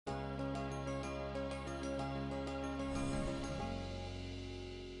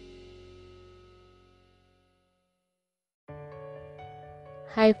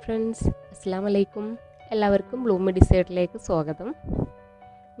Hi friends, അസ്സാം വലൈക്കും. എല്ലാവർക്കും ബ്ലൂമി ഡിസേർട്ടിലേക്ക് സ്വാഗതം.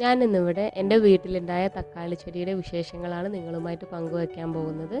 ഞാനിന്നിവിടെ എൻ്റെ വീട്ടിലുണ്ടായ തക്കാളി ചെടിയുടെ വിശേഷങ്ങളാണ് നിങ്ങളുമായിട്ട് പങ്കുവയ്ക്കാൻ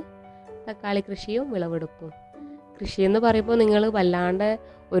പോകുന്നത്. തക്കാളി കൃഷിയും വിളവെടുപ്പും. കൃഷിയെന്ന് പറയുമ്പോൾ നിങ്ങൾ വല്ലാണ്ട്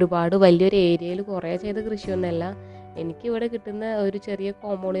ഒരുപാട് വലിയൊരു ഏരിയയിൽ കുറേ ചെയ്ത കൃഷിയൊന്നുമല്ല. എനിക്കിവിടെ കിട്ടുന്ന ഒരു ചെറിയ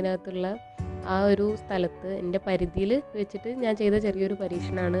കോമ്പൗണ്ടിനകത്തുള്ള ആ ഒരു സ്ഥലത്ത് എൻ്റെ പരിധിയിൽ വെച്ചിട്ട് ഞാൻ ചെയ്ത ചെറിയൊരു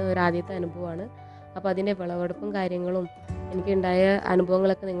പരീക്ഷണമാണ്, ഒരു ആദ്യത്തെ അനുഭവമാണ്. അപ്പോൾ അതിൻ്റെ വിളവെടുപ്പും കാര്യങ്ങളും എനിക്കുണ്ടായ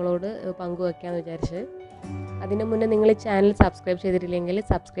അനുഭവങ്ങളൊക്കെ നിങ്ങളോട് പങ്കുവയ്ക്കാമെന്ന് വിചാരിച്ച്. അതിന് മുന്നേ നിങ്ങൾ ഈ ചാനൽ സബ്സ്ക്രൈബ് ചെയ്തിട്ടില്ലെങ്കിൽ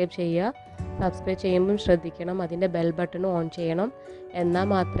സബ്സ്ക്രൈബ് ചെയ്യുക. സബ്സ്ക്രൈബ് ചെയ്യുമ്പം ശ്രദ്ധിക്കണം, അതിൻ്റെ ബെൽ ബട്ടൺ ഓൺ ചെയ്യണം. എന്നാൽ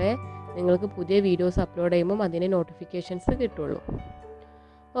മാത്രമേ നിങ്ങൾക്ക് പുതിയ വീഡിയോസ് അപ്ലോഡ് ചെയ്യുമ്പം അതിൻ്റെ നോട്ടിഫിക്കേഷൻസ് കിട്ടുള്ളൂ.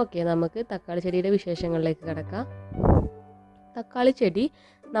 ഓക്കെ, നമുക്ക് തക്കാളി ചെടിയുടെ വിശേഷങ്ങളിലേക്ക് കിടക്കാം. തക്കാളി ചെടി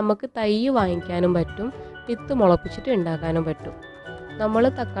നമുക്ക് തൈ വാങ്ങിക്കാനും പറ്റും, വിത്ത് മുളപ്പിച്ചിട്ട് ഉണ്ടാക്കാനും പറ്റും. നമ്മൾ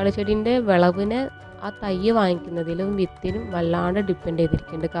തക്കാളി ചെടീൻ്റെ വിളവിനെ ആ തൈ വാങ്ങിക്കുന്നതിലും വിത്തിനും വല്ലാണ്ട് ഡിപ്പെൻഡ്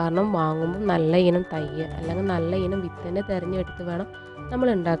ചെയ്തിരിക്കുന്നുണ്ട്. കാരണം വാങ്ങുമ്പോൾ നല്ല ഇനം തൈ അല്ലെങ്കിൽ നല്ല ഇനം വിത്തിനെ തിരഞ്ഞെടുത്ത് വേണം നമ്മൾ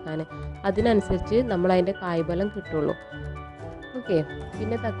ഉണ്ടാക്കാൻ. അതിനനുസരിച്ച് നമ്മൾ അതിൻ്റെ കായ്ഫലം കിട്ടുള്ളൂ. ഓക്കെ,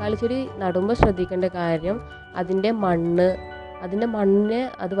 പിന്നെ തക്കാളി ചെടി നടുമ്പോൾ ശ്രദ്ധിക്കേണ്ട കാര്യം അതിൻ്റെ മണ്ണിനെ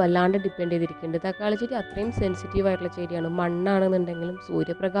അത് വല്ലാണ്ട് ഡിപ്പെൻഡ് ചെയ്തിരിക്കുന്നുണ്ട്. തക്കാളി ചെടി അത്രയും സെൻസിറ്റീവ് ആയിട്ടുള്ള ചെടിയാണ്. മണ്ണാണെന്നുണ്ടെങ്കിലും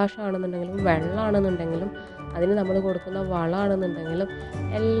സൂര്യപ്രകാശമാണെന്നുണ്ടെങ്കിലും വെള്ളമാണെന്നുണ്ടെങ്കിലും അതിന് നമ്മൾ കൊടുക്കുന്ന വളമാണെന്നുണ്ടെങ്കിലും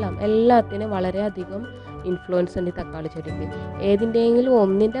എല്ലാത്തിനും വളരെയധികം ഇൻഫ്ലുവൻസ് ഉണ്ട് ഈ തക്കാളി ചെടിക്ക്. ഏതിൻ്റെയെങ്കിലും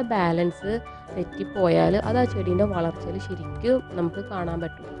ഒന്നിൻ്റെ ബാലൻസ് തെറ്റിപ്പോയാൽ അത് ആ ചെടീൻ്റെ വളർച്ചയിൽ ശരിക്കും നമുക്ക് കാണാൻ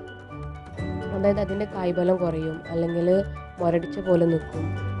പറ്റും. അതായത് അതിൻ്റെ കായ്ഫലം കുറയും, അല്ലെങ്കിൽ മുരടിച്ച പോലെ നിൽക്കും.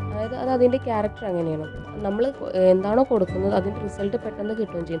 അതായത് അത് അതിൻ്റെ ക്യാരക്ടർ അങ്ങനെയാണ്. നമ്മൾ എന്താണോ കൊടുക്കുന്നത് അതിൻ്റെ റിസൾട്ട് പെട്ടെന്ന്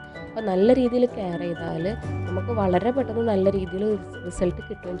കിട്ടുകയും ചെയ്യും. അപ്പോൾ നല്ല രീതിയിൽ കെയർ ചെയ്താൽ നമുക്ക് വളരെ പെട്ടെന്ന് നല്ല രീതിയിൽ റിസൾട്ട്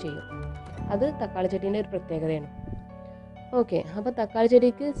കിട്ടുകയും ചെയ്യും. അത് തക്കാളി ചെടീൻ്റെ ഒരു പ്രത്യേകതയാണ്. ഓക്കെ, അപ്പോൾ തക്കാളി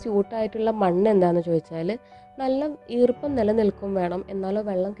ചെടിക്ക് സ്യൂട്ടായിട്ടുള്ള മണ്ണ് എന്താണെന്ന് ചോദിച്ചാൽ നല്ല ഈർപ്പം നിലനിൽക്കും വേണം, എന്നാലോ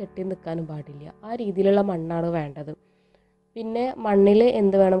വെള്ളം കെട്ടി നിൽക്കാനും പാടില്ല. ആ രീതിയിലുള്ള മണ്ണാണ് വേണ്ടത്. പിന്നെ മണ്ണിൽ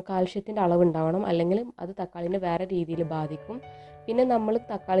എന്ത് വേണം, കാൽഷ്യത്തിൻ്റെ അളവുണ്ടാവണം, അല്ലെങ്കിൽ അത് തക്കാളിനെ വേറെ രീതിയിൽ ബാധിക്കും. പിന്നെ നമ്മൾ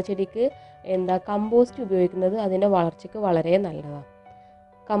തക്കാളി ചെടിക്ക് കമ്പോസ്റ്റ് ഉപയോഗിക്കുന്നത് അതിൻ്റെ വളർച്ചയ്ക്ക് വളരെ നല്ലതാണ്.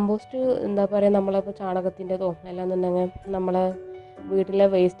 കമ്പോസ്റ്റ് നമ്മളിപ്പോൾ ചാണകത്തിൻ്റെതോ അല്ലാന്നുണ്ടെങ്കിൽ നമ്മളെ വീട്ടിലെ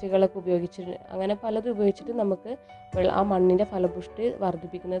വേസ്റ്റുകളൊക്കെ ഉപയോഗിച്ചിട്ട് അങ്ങനെ പലതും ഉപയോഗിച്ചിട്ട് നമുക്ക് ആ മണ്ണിൻ്റെ ഫലപുഷ്ടി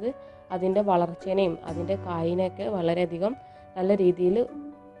വർദ്ധിപ്പിക്കുന്നത് അതിൻ്റെ വളർച്ചേനെയും അതിൻ്റെ കായിനെയൊക്കെ വളരെയധികം നല്ല രീതിയിൽ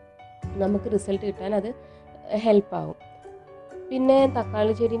നമുക്ക് റിസൾട്ട് കിട്ടാൻ അത് ഹെൽപ്പാകും. പിന്നെ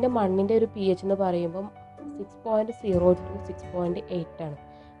തക്കാളി ചെടീൻ്റെ മണ്ണിൻ്റെ ഒരു pH എന്ന് പറയുമ്പം 6.0 to 6.8 ആണ്.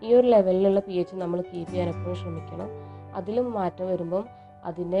 ഈ ഒരു ലെവലിലുള്ള pH നമ്മൾ കീപ്പ് ചെയ്യാൻ എപ്പോഴും ശ്രമിക്കണം. അതിലും മാറ്റം വരുമ്പം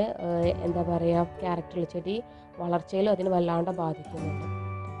അതിൻ്റെ ക്യാരക്ടറുള്ള ചെടി വളർച്ചയിലും അതിന് വല്ലാണ്ട് ബാധിക്കുന്നുണ്ട്.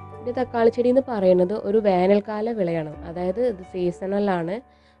 പിന്നെ തക്കാളി ചെടി എന്ന് പറയുന്നത് ഒരു വേനൽക്കാല വിളയാണ്. അതായത് ഇത് സീസണലാണ്.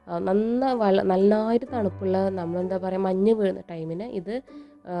 നന്നായിട്ട് തണുപ്പുള്ള മഞ്ഞ് വീഴുന്ന ടൈമിന് ഇത്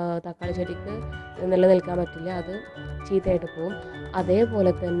തക്കാളി ചെടിക്ക് നിലനിൽക്കാൻ പറ്റില്ല, അത് ചീത്തയായിട്ട് പോകും.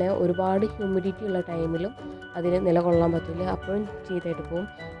 അതേപോലെ തന്നെ ഒരുപാട് ഹ്യൂമിഡിറ്റി ഉള്ള ടൈമിലും അതിന് നിലകൊള്ളാൻ പറ്റില്ല, അപ്പോഴും ചീത്തയായിട്ട് പോകും.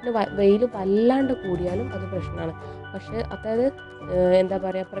 പിന്നെ വെയിൽ വല്ലാണ്ട് കൂടിയാലും അത് പ്രശ്നമാണ്. പക്ഷേ അതായത്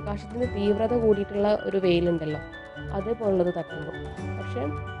പ്രകാശത്തിൻ്റെ തീവ്രത കൂടിയിട്ടുള്ള ഒരു വെയിലുണ്ടല്ലോ, അതേപോലുള്ളത് തട്ടുമ്പോൾ. പക്ഷേ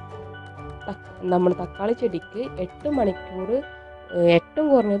നമ്മൾ തക്കാളി ചെടിക്ക് 8 മണിക്കൂർ ഏറ്റവും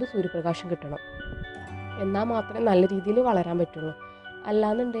കുറഞ്ഞത് സൂര്യപ്രകാശം കിട്ടണം, എന്നാൽ മാത്രമേ നല്ല രീതിയിൽ വളരാൻ പറ്റുള്ളൂ.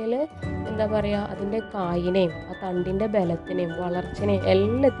 അല്ലാന്നുണ്ടെങ്കിൽ അതിൻ്റെ കായിനെയും ആ തണ്ടിൻ്റെ ബലത്തിനെയും വളർച്ചനെയും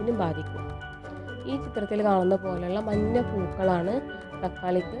എല്ലാത്തിനും ബാധിക്കും. ഈ ചിത്രത്തിൽ കാണുന്ന പോലെയുള്ള മഞ്ഞ പൂക്കളാണ്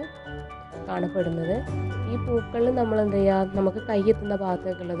തക്കാളിക്ക് കാണപ്പെടുന്നത്. ഈ പൂക്കളിൽ നമ്മൾ നമുക്ക് കൈയെത്തുന്ന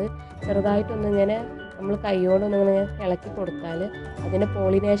ഭാഗത്തേക്കുള്ളത് ചെറുതായിട്ടൊന്നിങ്ങനെ നമ്മൾ കൈയോടൊന്നിങ്ങനെ ഇളക്കി കൊടുത്താൽ അതിൻ്റെ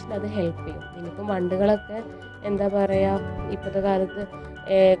പോളിനേഷൻ അത് ഹെൽപ്പ് ചെയ്യും. ഇനിയിപ്പോൾ വണ്ടുകളൊക്കെ ഇപ്പോഴത്തെ കാലത്ത്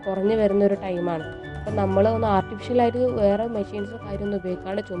കുറഞ്ഞു വരുന്നൊരു ടൈമാണ്. അപ്പം നമ്മൾ ഒന്ന് ആർട്ടിഫിഷ്യലായിട്ട് വേറെ മെഷീൻസോ കാര്യമൊന്നും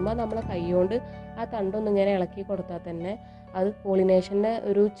ഉപയോഗിക്കാണ്ട് ചുമ്മാ നമ്മളെ കൈകൊണ്ട് ആ തണ്ടൊന്നിങ്ങനെ ഇളക്കി കൊടുത്താൽ തന്നെ അത് പോളിനേഷൻ്റെ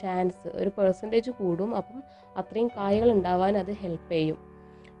ഒരു പെർസെൻറ്റേജ് കൂടും. അപ്പം അത്രയും കായകൾ ഉണ്ടാവാൻ അത് ഹെൽപ്പ് ചെയ്യും.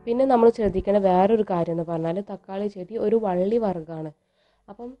 പിന്നെ നമ്മൾ ശ്രദ്ധിക്കേണ്ട വേറൊരു കാര്യം എന്ന് പറഞ്ഞാൽ തക്കാളി ചെടി ഒരു വള്ളി വർഗ്ഗമാണ്.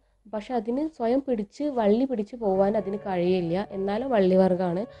 പക്ഷെ അതിന് സ്വയം വള്ളി പിടിച്ച് പോകാൻ അതിന് കഴിയില്ല, എന്നാലും വള്ളി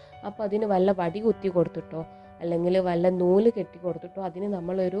വർഗ്ഗമാണ്. അപ്പോൾ അതിന് വല്ല വടി കുത്തി കൊടുത്തിട്ടോ അല്ലെങ്കിൽ വല്ല നൂല് കെട്ടി കൊടുത്തിട്ടോ അതിന്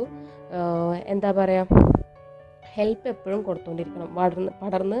നമ്മളൊരു ഹെൽപ്പ് എപ്പോഴും കൊടുത്തുകൊണ്ടിരിക്കണം.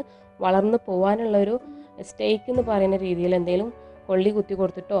 വളർന്ന് പോകാനുള്ളൊരു സ്റ്റേക്ക് എന്ന് പറയുന്ന രീതിയിൽ എന്തെങ്കിലും കൊള്ളി കുത്തി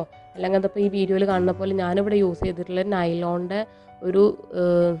കൊടുത്തിട്ടോ, അല്ലെങ്കിൽ അതിപ്പോൾ ഈ വീഡിയോയിൽ കാണുന്ന പോലെ ഞാനിവിടെ യൂസ് ചെയ്തിട്ടുള്ള നൈലോണിൻ്റെ ഒരു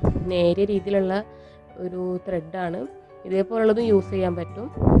നേരിയ രീതിയിലുള്ള ഒരു ത്രെഡാണ്. ഇതേപോലുള്ളതും യൂസ് ചെയ്യാൻ പറ്റും.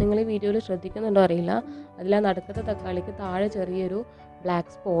 നിങ്ങൾ ഈ വീഡിയോയിൽ ശ്രദ്ധിക്കുന്നുണ്ടോ അറിയില്ല, അതിൽ ആ നടുക്കത്തെ തക്കാളിക്ക് താഴെ ചെറിയൊരു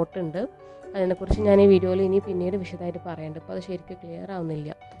ബ്ലാക്ക് സ്പോട്ട് ഉണ്ട്. അതിനെക്കുറിച്ച് ഞാൻ ഈ വീഡിയോയിൽ ഇനി പിന്നീട് വിശദമായിട്ട് പറയുന്നുണ്ട്. അപ്പോൾ അത് ശരിക്കും ക്ലിയർ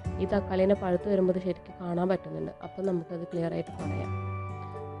ആവുന്നില്ല. ഈ തക്കാളീനെ പഴുത്ത് വരുമ്പോൾ അത് ശരിക്കും കാണാൻ പറ്റുന്നുണ്ട്. അപ്പോൾ നമുക്കത് ക്ലിയർ ആയിട്ട് പറയാം.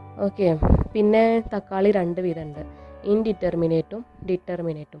 ഓക്കെ. പിന്നെ തക്കാളി 2 വിധമുണ്ട്, ഇൻഡിറ്റർമിനേറ്റും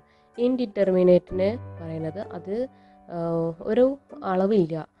ഡിറ്റർമിനേറ്റും. ഇൻഡിറ്റർമിനേറ്റിന് പറയുന്നത് അത് ഒരു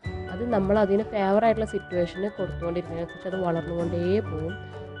അളവില്ല, അത് നമ്മൾ അതിന് ഫേവറായിട്ടുള്ള സിറ്റുവേഷന് കൊടുത്തുകൊണ്ടിരിക്കുന്നതിനനുസരിച്ച് അത് വളർന്നുകൊണ്ടേ പോകും.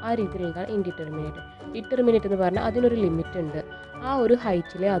 ആ രീതിയിലുള്ളതാണ് ഇൻഡിറ്റർമിനേറ്റ്. ഡിറ്റർമിനേറ്റ് എന്ന് പറഞ്ഞാൽ അതിനൊരു ലിമിറ്റ് ഉണ്ട്, ആ ഒരു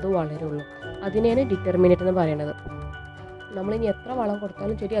ഹൈറ്റിലേ അത് വളരുള്ളൂ. അതിനെയാണ് ഡിറ്റർമിനേറ്റ് എന്ന് പറയുന്നത്. നമ്മളിനി എത്ര വളം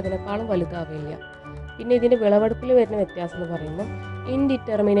കൊടുത്താലും ചെടി അതിനേക്കാളും വലുതാവില്ല. പിന്നെ ഇതിൻ്റെ വിളവെടുപ്പിൽ വരുന്ന വ്യത്യാസം എന്ന് പറയുമ്പോൾ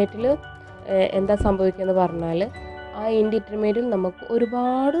ഇൻഡിറ്റർമിനേറ്റിൽ എന്താ സംഭവിക്കുക എന്ന് പറഞ്ഞാൽ ആ ഇൻഡിറ്റർമിനേറ്റിൽ നമുക്ക്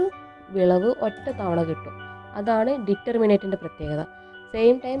ഒരുപാട് വിളവ് ഒറ്റ തവണ കിട്ടും. അതാണ് ഡിറ്റർമിനേറ്റിൻ്റെ പ്രത്യേകത.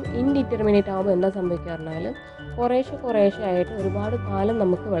 സെയിം ടൈം ഇൻഡിറ്റർമിനേറ്റ് ആകുമ്പോൾ എന്താ സംഭവിക്കുക പറഞ്ഞാൽ കുറേശ്ശെ ആയിട്ട് ഒരുപാട് കാലം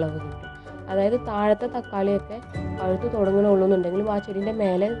നമുക്ക് വിളവ് കിട്ടും. അതായത് താഴത്തെ തക്കാളിയൊക്കെ പഴുത്ത് തുടങ്ങണുള്ളൂ എന്നുണ്ടെങ്കിലും ആ ചെടീൻ്റെ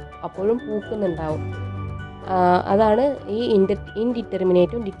മേലെ അപ്പോഴും പൂക്കുന്നുണ്ടാവും. അതാണ് ഈ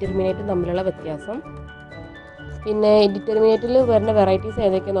ഇൻഡിറ്റർമിനേറ്റും ഡിറ്റർമിനേറ്റും തമ്മിലുള്ള വ്യത്യാസം. പിന്നെ ഡിറ്റർമിനേറ്റിൽ വരുന്ന വെറൈറ്റീസ്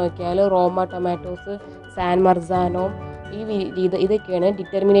ഏതൊക്കെ നോക്കിയാൽ റോമ ടൊമാറ്റോസ്, സാൻ മർസാനോ, ഇതൊക്കെയാണ്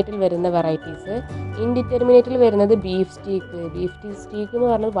ഡിറ്റർമിനേറ്റിൽ വരുന്ന വെറൈറ്റീസ്. ഇൻഡിറ്റർമിനേറ്റിൽ വരുന്നത് ബീഫ് സ്റ്റീക്ക് എന്ന്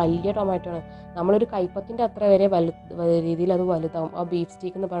പറഞ്ഞത് വലിയ ടൊമാറ്റോ ആണ്. നമ്മളൊരു കൈപ്പത്തിൻ്റെ അത്ര വരെ രീതിയിൽ അത് വലുതാവും. ആ ബീഫ്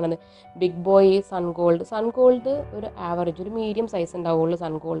സ്റ്റീക്ക് എന്ന് പറയുന്നത് ബിഗ് ബോയ്, സൺഗോൾഡ് ഒരു ആവറേജ് ഒരു മീഡിയം സൈസ് ഉണ്ടാവുള്ളൂ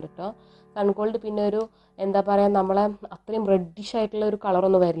സൺഗോൾഡ് കേട്ടോ. സൺഗോൾഡ് പിന്നെ ഒരു എന്താ പറയുക, നമ്മളെ അത്രയും റെഡിഷ് ആയിട്ടുള്ള ഒരു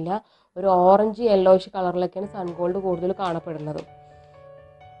കളറൊന്നും വരില്ല, ഒരു ഓറഞ്ച് യെല്ലോയിഷ് കളറിലൊക്കെയാണ് സൺഗോൾഡ് കൂടുതൽ കാണപ്പെടുന്നത്.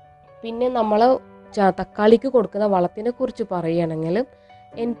 പിന്നെ നമ്മൾ തക്കാളിക്ക് കൊടുക്കുന്ന വളത്തിനെ കുറിച്ച് പറയുകയാണെങ്കിൽ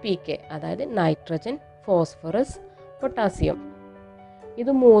NPK, അതായത് നൈട്രജൻ, ഫോസ്ഫറസ്, പൊട്ടാസ്യം,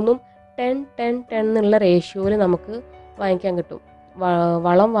 ഇത് മൂന്നും 10-10-10 എന്നുള്ള റേഷ്യോയിൽ നമുക്ക് വാങ്ങിക്കാൻ കിട്ടും.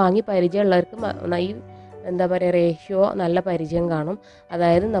 വളം വാങ്ങി പരിചയമുള്ളവർക്ക് ഈ എന്താ പറയുക റേഷ്യോ നല്ല പരിചയം കാണും.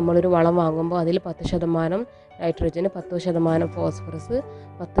 അതായത് നമ്മളൊരു വളം വാങ്ങുമ്പോൾ അതിൽ 10% നൈട്രജന്, 10% ഫോസ്ഫറസ്,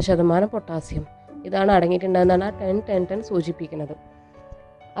 10% പൊട്ടാസ്യം, ഇതാണ് അടങ്ങിയിട്ടുണ്ടെന്നാണ് ആ 10-10-10 സൂചിപ്പിക്കുന്നത്.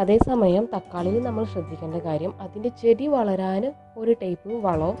 അതേസമയം തക്കാളിയിൽ നമ്മൾ ശ്രദ്ധിക്കേണ്ട കാര്യം അതിൻ്റെ ചെടി വളരാൻ ഒരു ടൈപ്പ്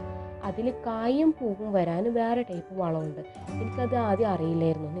വളവും അതിൽ കായും പൂവും വരാൻ വേറെ ടൈപ്പ് വളമുണ്ട്. എനിക്കത് ആദ്യം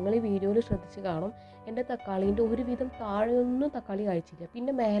അറിയില്ലായിരുന്നു. നിങ്ങൾ ഈ വീഡിയോയിൽ ശ്രദ്ധിച്ച് കാണും, എൻ്റെ തക്കാളീൻ്റെ ഒരുവിധം താഴെയൊന്നും തക്കാളി കായ്ച്ചില്ല,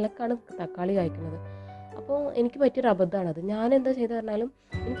 പിന്നെ മേലക്കാണ് തക്കാളി കായ്ക്കുന്നത്. അപ്പോൾ എനിക്ക് പറ്റിയൊരു അബദ്ധമാണത്. ഞാൻ എന്താ ചെയ്ത് പറഞ്ഞാലും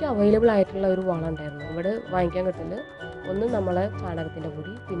എനിക്ക് അവൈലബിൾ ആയിട്ടുള്ള ഒരു വളം ഉണ്ടായിരുന്നു, ഇവിടെ വാങ്ങിക്കാൻ കിട്ടില്ല. ഒന്ന് നമ്മളെ ചാണകത്തിൻ്റെ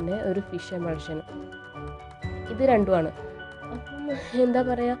പൊടി, പിന്നെ ഒരു ഫിഷ് എമൾഷൻ, ഇത് രണ്ടുമാണ്. അപ്പം എന്താ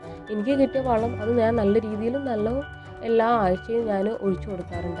പറയുക, എനിക്ക് കിട്ടിയ വളം അത് ഞാൻ നല്ല രീതിയിൽ എല്ലാ ആഴ്ചയും ഞാൻ ഒഴിച്ചു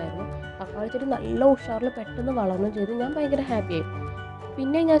കൊടുക്കാറുണ്ടായിരുന്നു. തക്കാളി ചെടി നല്ല ഉഷാറിൽ പെട്ടെന്ന് വളർന്നു ചെയ്ത് ഞാൻ ഭയങ്കര ഹാപ്പിയായി.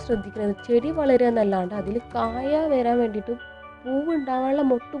 പിന്നെ ഞാൻ ശ്രദ്ധിക്കുന്നത് ചെടി വളരുക എന്നല്ലാണ്ട് അതിൽ കായ വരാൻ വേണ്ടിയിട്ട് പൂവ് ഉണ്ടാവാനുള്ള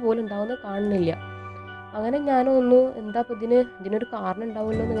മൊട്ട് പോലും ഉണ്ടാവുന്നത് കാണുന്നില്ല. അങ്ങനെ ഞാനൊന്ന് എന്താ ഇപ്പോൾ ഇതിനൊരു കാരണം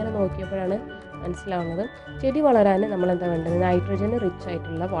ഉണ്ടാവുമല്ലോ എന്ന് ഇങ്ങനെ നോക്കിയപ്പോഴാണ് മനസ്സിലാവുന്നത്. ചെടി വളരാൻ നമ്മളെന്താ വേണ്ടത്, നൈട്രജന് റിച്ച്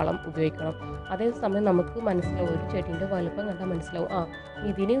ആയിട്ടുള്ള വളം ഉപയോഗിക്കണം. അതേസമയം നമുക്ക് മനസ്സിലാവും, ഒരു ചെടീൻ്റെ വലുപ്പം കണ്ടാൽ മനസ്സിലാവും,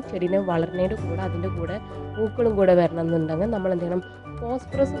 ഇതിന് ചെടീനെ വളരുന്നതിൻ്റെ കൂടെ അതിൻ്റെ കൂടെ പൂക്കളും കൂടെ വരണം എന്നുണ്ടെങ്കിൽ നമ്മൾ എന്ത് ചെയ്യണം,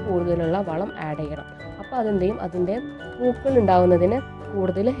 ഫോസ്ഫറസ് കൂടുതലുള്ള വളം ആഡ് ചെയ്യണം. അപ്പോൾ അതെന്ത് ചെയ്യും, അതിൻ്റെ പൂക്കൾ ഉണ്ടാവുന്നതിന്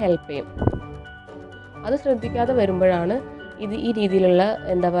കൂടുതൽ ഹെൽപ്പ് ചെയ്യും. അത് ശ്രദ്ധിക്കാതെ വരുമ്പോഴാണ് ഈ രീതിയിലുള്ള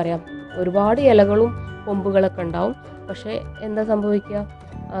എന്താ പറയുക ഒരുപാട് ഇലകളും കൊമ്പുകളൊക്കെ ഉണ്ടാവും. പക്ഷേ എന്താ സംഭവിക്കുക,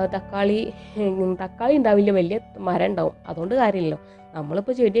 തക്കാളി ഉണ്ടാവില്ല, വലിയ മരം ഉണ്ടാവും. അതുകൊണ്ട് കാര്യമില്ലല്ലോ.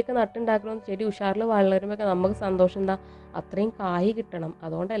 നമ്മളിപ്പോൾ ചെടിയൊക്കെ നട്ടുണ്ടാക്കണം, ചെടി ഉഷാറിൽ വളരുമ്പോഴൊക്കെ നമുക്ക് സന്തോഷം എന്താ, അത്രയും കായ് കിട്ടണം,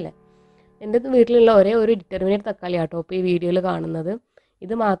 അതുകൊണ്ടല്ലേ. എൻ്റെ വീട്ടിലുള്ള ഒരേ ഒരു ഡിറ്റർമിനേറ്റ് തക്കാളി ആട്ടോ ഇപ്പോൾ ഈ വീഡിയോയിൽ കാണുന്നത്.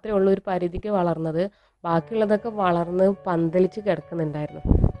 ഇത് മാത്രമേ ഉള്ളൂ ഒരു പരിധിക്ക് വളർന്നത്, ബാക്കിയുള്ളതൊക്കെ വളർന്ന് പന്തലിച്ച് കിടക്കുന്നുണ്ടായിരുന്നു.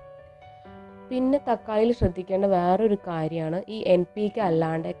 പിന്നെ തക്കാളിയിൽ ശ്രദ്ധിക്കേണ്ട വേറൊരു കാര്യമാണ് ഈ NPK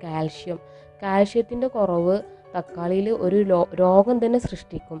അല്ലാണ്ട് കാൽഷ്യത്തിൻ്റെ കുറവ് തക്കാളിയിൽ ഒരു രോഗം തന്നെ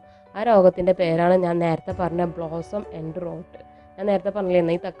സൃഷ്ടിക്കും. ആ രോഗത്തിൻ്റെ പേരാണ് ഞാൻ നേരത്തെ പറഞ്ഞ ബ്ലോസം എൻഡ് റോട്ട്. ഞാൻ നേരത്തെ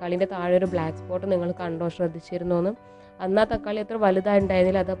പറഞ്ഞില്ലേ, ഈ തക്കാളിൻ്റെ താഴെ ഒരു ബ്ലാക്ക് സ്പോട്ട് നിങ്ങൾ കണ്ടോ, ശ്രദ്ധിച്ചിരുന്നോന്ന്. അന്ന് ആ തക്കാളി അത്ര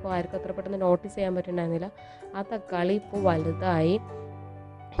വലുതായിട്ടുണ്ടായിരുന്നില്ല, അതപ്പോൾ ആർക്കും അത്ര പെട്ടെന്ന് നോട്ടീസ് ചെയ്യാൻ പറ്റുന്നുണ്ടായിരുന്നില്ല. ആ തക്കാളി ഇപ്പോൾ വലുതായി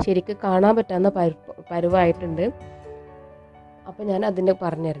ശരിക്കും കാണാൻ പറ്റാവുന്ന പരുവായിട്ടുണ്ട്. അപ്പോൾ ഞാൻ അതിൻ്റെ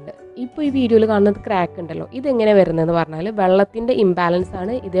പറഞ്ഞിട്ടുണ്ട്. ഇപ്പോൾ ഈ വീഡിയോയിൽ കാണുന്നത് ക്രാക്ക് ഉണ്ടല്ലോ, ഇതെങ്ങനെ വരുന്നതെന്ന് പറഞ്ഞാൽ വെള്ളത്തിൻ്റെ ഇംബാലൻസ്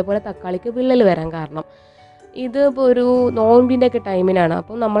ആണ് ഇതേപോലെ തക്കാളിക്ക് വിള്ളൽ വരാൻ കാരണം. ഇത് ഇപ്പോൾ ഒരു നോമ്പിൻ്റെ ഒക്കെ ടൈമിനാണ്.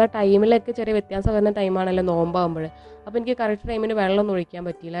 അപ്പം നമ്മളെ ടൈമിലൊക്കെ ചെറിയ വ്യത്യാസം വരുന്ന ടൈമാണല്ലോ നോമ്പാകുമ്പോൾ. അപ്പോൾ എനിക്ക് കറക്റ്റ് ടൈമിന് വെള്ളമൊന്നും ഒഴിക്കാൻ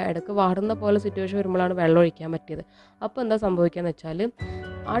പറ്റിയില്ല, ഇടയ്ക്ക് വാടുന്ന പോലെ സിറ്റുവേഷൻ വരുമ്പോഴാണ് വെള്ളം ഒഴിക്കാൻ പറ്റിയത്. അപ്പോൾ എന്താ സംഭവിക്കുകയെന്ന് വെച്ചാൽ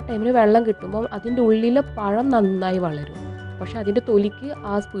ആ ടൈമിന് വെള്ളം കിട്ടുമ്പോൾ അതിൻ്റെ ഉള്ളിലെ പഴം നന്നായി വളരും, പക്ഷെ അതിൻ്റെ തൊലിക്ക്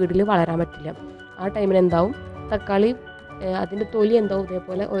ആ സ്പീഡിൽ വളരാൻ പറ്റില്ല. ആ ടൈമിന് എന്താവും, തക്കാളി അതിൻ്റെ തൊലി എന്താവും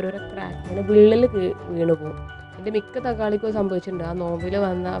ഇതേപോലെ ഓരോരോ ക്രാക്കിന് വിള്ളൽ വീണു പോകും. എൻ്റെ മിക്ക തക്കാളിക്കും സംഭവിച്ചിട്ടുണ്ട്. ആ നോമ്പിൽ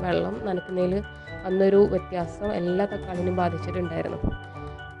വന്ന വെള്ളം നനയ്ക്കുന്നതിൽ അന്നൊരു വ്യത്യാസം എല്ലാ തക്കാളിനും ബാധിച്ചിട്ടുണ്ടായിരുന്നു.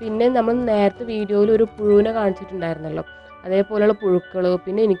 പിന്നെ നമ്മൾ നേരത്തെ വീഡിയോയിൽ ഒരു പുഴുവിനെ കാണിച്ചിട്ടുണ്ടായിരുന്നല്ലോ, അതേപോലെയുള്ള പുഴുക്കൾ.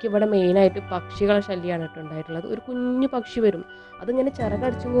 പിന്നെ എനിക്കിവിടെ മെയിനായിട്ട് പക്ഷികളുടെ ശല്യമാണ് കേട്ടോ ഉണ്ടായിട്ടുള്ളത്. ഒരു കുഞ്ഞു പക്ഷി വരും, അതിങ്ങനെ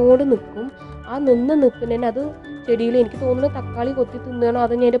ചിറകടിച്ചുകൊണ്ട് നിൽക്കും. ആ നിൽപ്പിന് തന്നെ അത് ചെടിയിൽ എനിക്ക് തോന്നുന്നു തക്കാളി കൊത്തി തിന്നണോ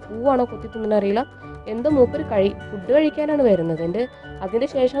അതോ അതിൻ്റെ പൂവാണോ കൊത്തി തിന്നണോ അറിയില്ല. എന്തോ മൂപ്പര് ഫുഡ് കഴിക്കാനാണ് വരുന്നത്. അതിൻ്റെ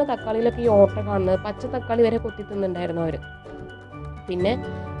ശേഷമാണ് തക്കാളിയിലൊക്കെ ഈ ഓട്ട കാണുന്നത്. പച്ച തക്കാളി വരെ കൊത്തി തിന്നുണ്ടായിരുന്നു അവർ. പിന്നെ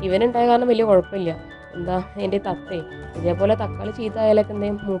ഇവനുണ്ടായ കാരണം വലിയ കുഴപ്പമില്ല. എന്താ എൻ്റെ തത്തേ ഇതേപോലെ തക്കാളി ചീത്ത ആയാലൊക്കെ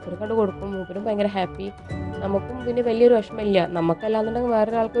എന്തെയും മൂപ്പര് കണ്ട് കൊടുക്കും. മൂപ്പരും ഭയങ്കര ഹാപ്പി. നമുക്കും പിന്നെ വലിയൊരു വിഷമമില്ല. നമുക്കല്ലാന്നുണ്ടെങ്കിൽ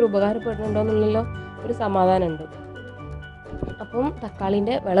വേറൊരാൾക്കൊരു ഉപകാരപ്പെടുന്നുണ്ടോ എന്നുള്ളല്ലോ ഒരു സമാധാനമുണ്ട്. അപ്പം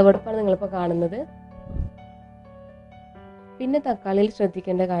തക്കാളിൻ്റെ വിളവെടുപ്പാണ് നിങ്ങളിപ്പോൾ കാണുന്നത്. പിന്നെ തക്കാളിയിൽ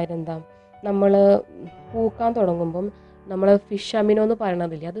ശ്രദ്ധിക്കേണ്ട കാര്യം എന്താ, നമ്മൾ പൂക്കാൻ തുടങ്ങുമ്പം നമ്മൾ ഫിഷ് അമിനോ എന്ന്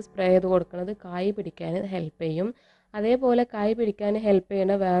പറയണതില്ലേ, അത് സ്പ്രേ ചെയ്ത് കൊടുക്കുന്നത് കായ് പിടിക്കാൻ ഹെൽപ്പ് ചെയ്യും. അതേപോലെ കായ് പിടിക്കാൻ ഹെൽപ്പ്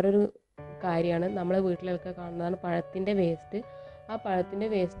ചെയ്യുന്ന വേറൊരു കാര്യമാണ് നമ്മളെ വീട്ടിലൊക്കെ കാണുന്നതാണ് പഴത്തിൻ്റെ വേസ്റ്റ്. ആ പഴത്തിൻ്റെ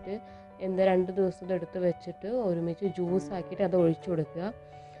വേസ്റ്റ് 2 ദിവസം എടുത്ത് വെച്ചിട്ട് ഒരുമിച്ച് ജ്യൂസ് ആക്കിയിട്ട് അത് ഒഴിച്ചു കൊടുക്കുക.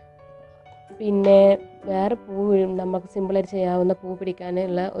 പിന്നെ വേറെ നമുക്ക് സിമ്പിളായിട്ട് ചെയ്യാവുന്ന പൂ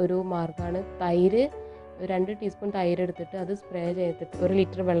പിടിക്കാനുള്ള ഒരു മാർഗ്ഗമാണ് തൈര്. 2 ടീസ്പൂൺ തൈര് എടുത്തിട്ട് അത് സ്പ്രേ ചെയ്തിട്ട് 1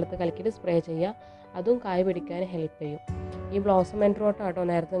 ലിറ്റർ വെള്ളത്തിൽ കലക്കിയിട്ട് സ്പ്രേ ചെയ്യുക. അതും കായ് പിടിക്കാൻ ഹെൽപ്പ് ചെയ്യും. ഈ ബ്ലോസം ആൻഡ് റോട്ട് ആട്ടോ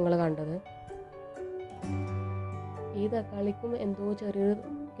നേരത്തെ നിങ്ങൾ കണ്ടത്. ഈ തക്കാളിക്കും എന്തോ ചെറിയൊരു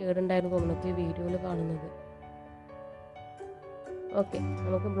കേടുണ്ടായിരുന്നു തോന്നുന്നു ഈ വീഡിയോയിൽ കാണുന്നത്. ഓക്കെ,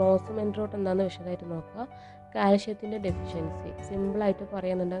 നമുക്ക് ബ്ലോസം ആൻഡ് റോട്ട് എന്താണെന്ന് വിശദമായിട്ട് നോക്കാം. കാൽഷ്യത്തിൻ്റെ ഡെഫിഷ്യൻസി സിമ്പിളായിട്ട്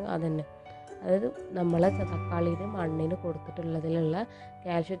പറയുന്നുണ്ടെങ്കിൽ അതന്നെ, അതായത് നമ്മളെ തക്കാളിയിൽ മണ്ണിന് കൊടുത്തിട്ടുള്ളതിലുള്ള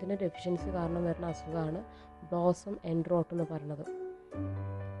കാൽഷ്യത്തിൻ്റെ ഡെഫിഷ്യൻസി കാരണം വരുന്ന അസുഖമാണ് ബ്ലോസം ആൻഡ് റോട്ട് എന്ന് പറയുന്നത്.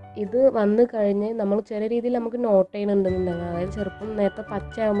 ഇത് വന്നു കഴിഞ്ഞ് നമ്മൾ ചെറിയ രീതിയിൽ നമുക്ക് നോട്ട് ചെയ്യുന്നുണ്ടെന്നുണ്ടെങ്കിൽ, അതായത് ചെറുപ്പം നേരത്തെ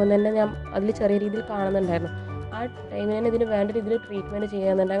പച്ചയാകുമ്പോൾ തന്നെ ഞാൻ അതിൽ ചെറിയ രീതിയിൽ കാണുന്നുണ്ടായിരുന്നു. ആ ടൈമിന് തന്നെ ഇതിന് വേണ്ട രീതിയിൽ ട്രീറ്റ്മെൻറ്റ്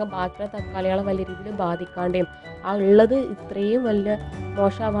ചെയ്യാന്നുണ്ടെങ്കിൽ ബാക്കിയുള്ള തക്കാളികളെ വലിയ രീതിയിൽ ബാധിക്കാണ്ടേയും ആ ഉള്ളത് ഇത്രയും വലിയ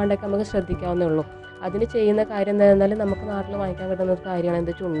മോശമാവാണ്ടൊക്കെ നമുക്ക് ശ്രദ്ധിക്കാവുന്നേ ഉള്ളൂ. അതിന് ചെയ്യുന്ന കാര്യം എന്തായിരുന്നാലും നമുക്ക് നാട്ടിൽ വാങ്ങിക്കാൻ കിട്ടുന്ന ഒരു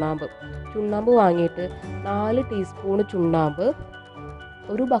കാര്യമാണ് ചുണ്ണാമ്പ് വാങ്ങിയിട്ട് 4 ടീസ്പൂൺ ചുണ്ണാമ്പ്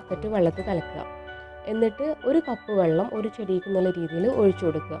 1 ബക്കറ്റ് വെള്ളത്തിൽ കലക്കുക. എന്നിട്ട് 1 കപ്പ് വെള്ളം ഒരു ചെടിക്ക് എന്നുള്ള രീതിയിൽ ഒഴിച്ചു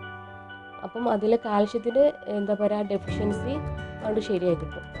കൊടുക്കുക. അപ്പം അതിലെ കാൽഷ്യത്തിൻ്റെ ഡെഫിഷ്യൻസി അതുകൊണ്ട് ശരിയായി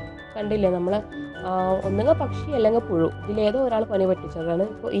കിട്ടും. കണ്ടില്ലേ, നമ്മൾ ഒന്നുകിൽ പക്ഷി അല്ലെങ്കിൽ പുഴു, ഇതിലേതോ ഒരാൾ പണി പറ്റിച്ചതാണ്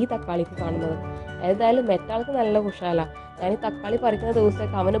ഇപ്പോൾ ഈ തക്കാളിക്ക് കാണുന്നത്. ഏതായാലും മെറ്റാൾക്ക് നല്ല കുശാല. ഞാൻ ഈ തക്കാളി പറിക്കുന്ന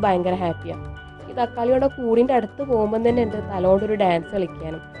ദിവസമൊക്കെ അവന് ഭയങ്കര ഹാപ്പിയാണ്. ഈ തക്കാളിയുടെ കൂടിൻ്റെ അടുത്ത് പോകുമ്പം തന്നെ ഉണ്ട് തലോണ്ടൊരു ഡാൻസ്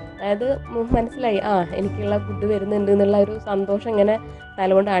കളിക്കാനും. അതായത് മനസ്സിലായി എനിക്കുള്ള ഫുഡ് വരുന്നുണ്ട് എന്നുള്ള ഒരു സന്തോഷം ഇങ്ങനെ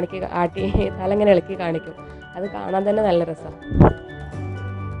തലകൊണ്ട് ആട്ടി തല ഇങ്ങനെ ഇളക്കി കാണിക്കും. അത് കാണാൻ തന്നെ നല്ല രസമാണ്.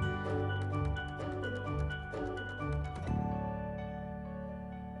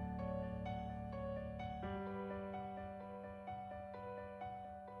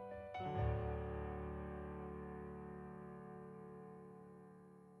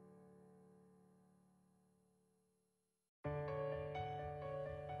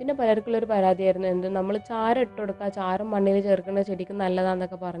 പിന്നെ പലർക്കുള്ളൊരു പരാതിയായിരുന്നു നമ്മൾ ചാരം ഇട്ട് കൊടുക്കുക, ചാരം മണ്ണിൽ ചേർക്കുന്ന ചെടിക്ക്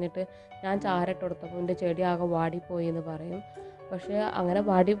നല്ലതാണെന്നൊക്കെ പറഞ്ഞിട്ട് ഞാൻ ചാരം ഇട്ട് കൊടുത്തപ്പോൾ എൻ്റെ ചെടി ആകെ വാടിപ്പോയി എന്ന് പറയും. പക്ഷേ അങ്ങനെ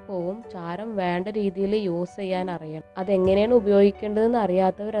വാടിപ്പോവും. ചാരം വേണ്ട രീതിയിൽ യൂസ് ചെയ്യാൻ അറിയണം. അതെങ്ങനെയാണ് ഉപയോഗിക്കേണ്ടതെന്ന്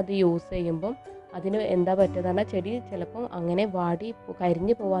അറിയാത്തവർ അത് യൂസ് ചെയ്യുമ്പം അതിന് എന്താ പറ്റുക ചെടി ചിലപ്പം അങ്ങനെ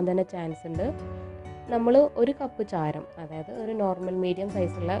കരിഞ്ഞു പോകാൻ തന്നെ ചാൻസ് ഉണ്ട്. നമ്മൾ 1 കപ്പ് ചാരം, അതായത് ഒരു നോർമൽ മീഡിയം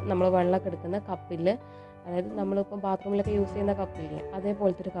സൈസുള്ള നമ്മൾ വെള്ളമൊക്കെ എടുക്കുന്ന കപ്പിൽ, അതായത് നമ്മളിപ്പോൾ ബാത്റൂമിലൊക്കെ യൂസ് ചെയ്യുന്ന കപ്പില്ലേ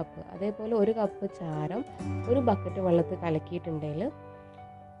അതേപോലത്തെ ഒരു കപ്പ്, അതേപോലെ 1 കപ്പ് ചാരം 1 ബക്കറ്റ് വെള്ളത്തിൽ കലക്കിയിട്ടുണ്ടെങ്കിൽ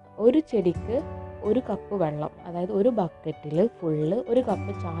ഒരു ചെടിക്ക് 1 കപ്പ് വെള്ളം, അതായത് 1 ബക്കറ്റിൽ ഫുള്ള് 1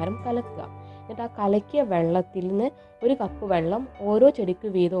 കപ്പ് ചാരം കലക്കുക. എന്നിട്ട് ആ കലക്കിയ വെള്ളത്തിൽ നിന്ന് 1 കപ്പ് വെള്ളം ഓരോ ചെടിക്ക്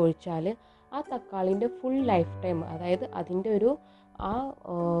വീതം ഒഴിച്ചാൽ ആ തക്കാളിൻ്റെ ഫുൾ ലൈഫ് ടൈം, അതായത് അതിൻ്റെ ഒരു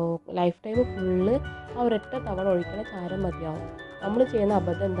ലൈഫ് ടൈം ഫുള്ള് ആ ഒരൊറ്റ തവണ ഒഴിക്കുന്ന ചാരം മതിയാവും. നമ്മൾ ചെയ്യുന്ന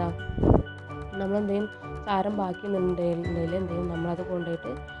അബദ്ധം എന്താ, നമ്മളെന്തെങ്കിലും ചാരം ബാക്കി ഉണ്ടെങ്കിൽ നമ്മളത്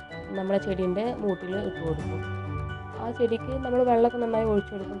കൊണ്ടുപോയിട്ട് നമ്മുടെ ചെടീൻ്റെ മൂട്ടിൽ ഇട്ട് കൊടുക്കും. ആ ചെടിക്ക് നമ്മൾ വെള്ളമൊക്കെ നന്നായി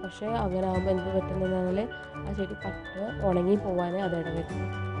ഒഴിച്ചു കൊടുക്കും. പക്ഷേ അങ്ങനെ ആകുമ്പോൾ എന്ത് പറ്റുന്നതെന്നാൽ ആ ചെടി പട്ട് ഉണങ്ങി പോകാൻ അത് ഇടവെക്കും.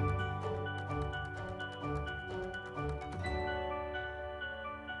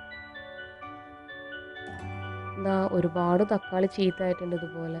 ഒരുപാട് തക്കാളി ചീത്തയായിട്ടുണ്ട്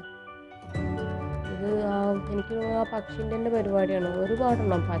ഇതുപോലെ. ഇത് എനിക്ക് ആ പക്ഷിൻ്റെ തന്നെ പരിപാടിയാണ്.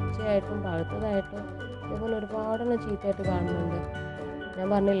 ഒരുപാടെണ്ണം പച്ചയായിട്ടും പഴുത്തതായിട്ടും ഇതേപോലെ ഒരുപാടെണ്ണം ചീത്തയായിട്ട് കാണുന്നുണ്ട്. ഞാൻ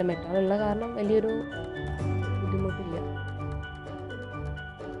പറഞ്ഞില്ല, മെറ്റാളുള്ള കാരണം വലിയൊരു ബുദ്ധിമുട്ടില്ല.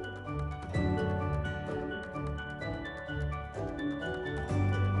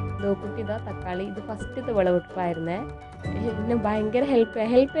 നോക്കിയിട്ട് ഇതാ തക്കാളി, ഇത് ഫസ്റ്റത്തെ വിളവെടുപ്പായിരുന്നേ. എന്നെ ഭയങ്കര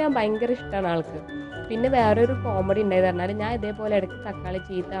ഹെൽപ്പ് ചെയ്യാൻ ഭയങ്കര ഇഷ്ടമാണ് ആൾക്ക്. പിന്നെ വേറൊരു കോമഡി ഉണ്ടായത് പറഞ്ഞാൽ, ഞാൻ ഇതേപോലെ ഇടയ്ക്ക് തക്കാളി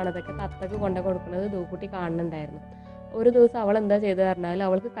ചീത്തയാണതൊക്കെ തത്തക്ക് കൊണ്ടു കൊടുക്കുന്നത് ദൂക്കുട്ടി കാണുന്നുണ്ടായിരുന്നു. ഒരു ദിവസം അവൾ എന്താ ചെയ്തത് പറഞ്ഞാൽ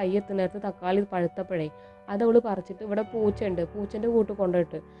അവൾക്ക് കയ്യെത്തുന്നിടത്ത് തക്കാളി പഴുത്തപ്പോഴേ അതവൾ പറിച്ചിട്ട് ഇവിടെ പൂച്ചയുണ്ട്, പൂച്ചൻ്റെ കൂട്ട്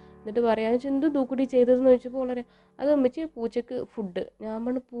കൊണ്ടുപോയിട്ട് എന്നിട്ട് പറയാൻ എന്ത് ദൂക്കുടി ചെയ്തതെന്ന് ചോദിച്ചപ്പോൾ വളരെ അത് അമ്മച്ചി പൂച്ചക്ക് ഫുഡ്. ഞാൻ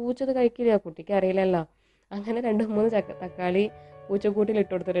പറഞ്ഞു പൂച്ചത് കഴിക്കില്ല, കുട്ടിക്ക് അറിയില്ലല്ലോ. അങ്ങനെ 2-3 തക്കാളി പൂച്ചക്കൂട്ടിൽ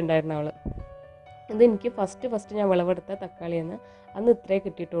ഇട്ട് കൊടുത്തിട്ടുണ്ടായിരുന്നു അവൾ. ഇത് എനിക്ക് ഫസ്റ്റ് ഞാൻ വിളവെടുത്ത തക്കാളിയാണ്. അന്ന് ഇത്രേ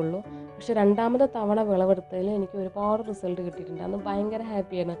കിട്ടിയിട്ടുള്ളൂ. പക്ഷെ രണ്ടാമത്തെ തവണ വിളവെടുത്തതിൽ എനിക്ക് ഒരുപാട് റിസൾട്ട് കിട്ടിയിട്ടുണ്ട്. അന്ന് ഭയങ്കര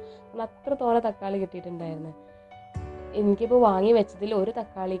ഹാപ്പിയാണ്. കാരണം അത്ര തോനെ തക്കാളി കിട്ടിയിട്ടുണ്ടായിരുന്നു. എനിക്കിപ്പോൾ വാങ്ങി വെച്ചതിൽ ഒരു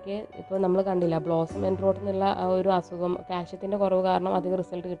തക്കാളിക്ക് ഇപ്പോൾ നമ്മൾ കണ്ടില്ല ബ്ലോസം എൻഡ് റോട്ട് എന്നുള്ള ഒരു അസുഖം, കാൽഷ്യത്തിൻ്റെ കുറവ് കാരണം അധികം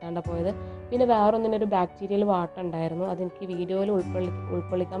റിസൾട്ട് കിട്ടാണ്ട് പോയത്. പിന്നെ വേറൊന്നിനൊരു ബാക്ടീരിയൽ വാട്ട ഉണ്ടായിരുന്നു, അതെനിക്ക് വീഡിയോയിൽ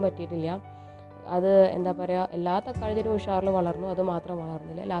ഉൾക്കൊള്ളിക്കാൻ പറ്റിയിട്ടില്ല. അത് എന്താ പറയുക, എല്ലാ തക്കാളി ചെടിയും ഉഷാറിൽ വളർന്നു, അത് മാത്രം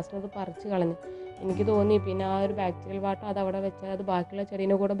വളർന്നില്ല. ലാസ്റ്റ് അത് പറിച്ച് കളഞ്ഞു. എനിക്ക് തോന്നി പിന്നെ ആ ഒരു ബാക്ടീരിയൽ വാട്ട അത് അവിടെ വെച്ചാൽ അത് ബാക്കിയുള്ള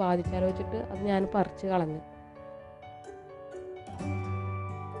ചെടീനെ കൂടെ ബാധിച്ചാലോ വെച്ചിട്ട് അത് ഞാൻ പറിച്ച് കളഞ്ഞു.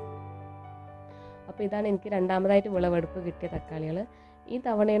 അപ്പോൾ ഇതാണ് എനിക്ക് രണ്ടാമതായിട്ട് വിളവെടുപ്പ് കിട്ടിയ തക്കാളികൾ. ഈ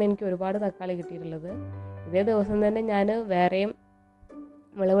തവണയാണ് എനിക്ക് ഒരുപാട് തക്കാളി കിട്ടിയിട്ടുള്ളത്. ഇതേ ദിവസം തന്നെ ഞാൻ വേറെയും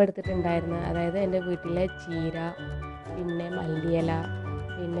വിളവെടുത്തിട്ടുണ്ടായിരുന്നു. അതായത് എൻ്റെ വീട്ടിലെ ചീര, പിന്നെ മല്ലിയില,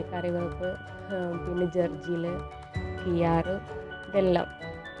 പിന്നെ കറിവേപ്പ്, പിന്നെ ജർജിൽ, കിയാറ്, ഇതെല്ലാം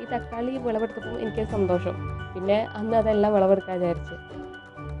ഈ തക്കാളി വിളവെടുത്തപ്പോൾ എനിക്ക് സന്തോഷം. പിന്നെ അന്ന് അതെല്ലാം വിളവെടുക്കാൻ വിചാരിച്ചു.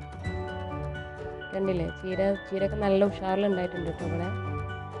 കണ്ടില്ലേ, ചീരയൊക്കെ നല്ല ഉഷാറിലുണ്ടായിട്ടുണ്ട് കേട്ടോ ഇവിടെ.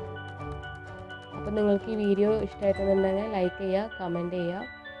 അപ്പോൾ നിങ്ങൾക്ക് ഈ വീഡിയോ ഇഷ്ടമായിട്ടുണ്ടെങ്കിൽ ലൈക്ക് ചെയ്യുക, കമൻറ്റ് ചെയ്യുക.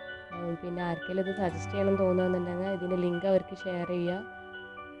 പിന്നെ ആർക്കെങ്കിലും ഇത് സജസ്റ്റ് ചെയ്യണം തോന്നുന്നുണ്ടെങ്കിൽ ഇതിൻ്റെ ലിങ്ക് അവർക്ക് ഷെയർ ചെയ്യുക.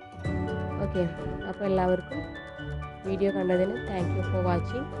 ഓക്കെ, അപ്പോൾ എല്ലാവർക്കും വീഡിയോ കണ്ടതിന് താങ്ക് യു ഫോർ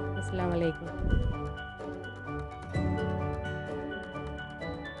വാച്ചിങ്. അസ്സലാമു അലൈക്കും.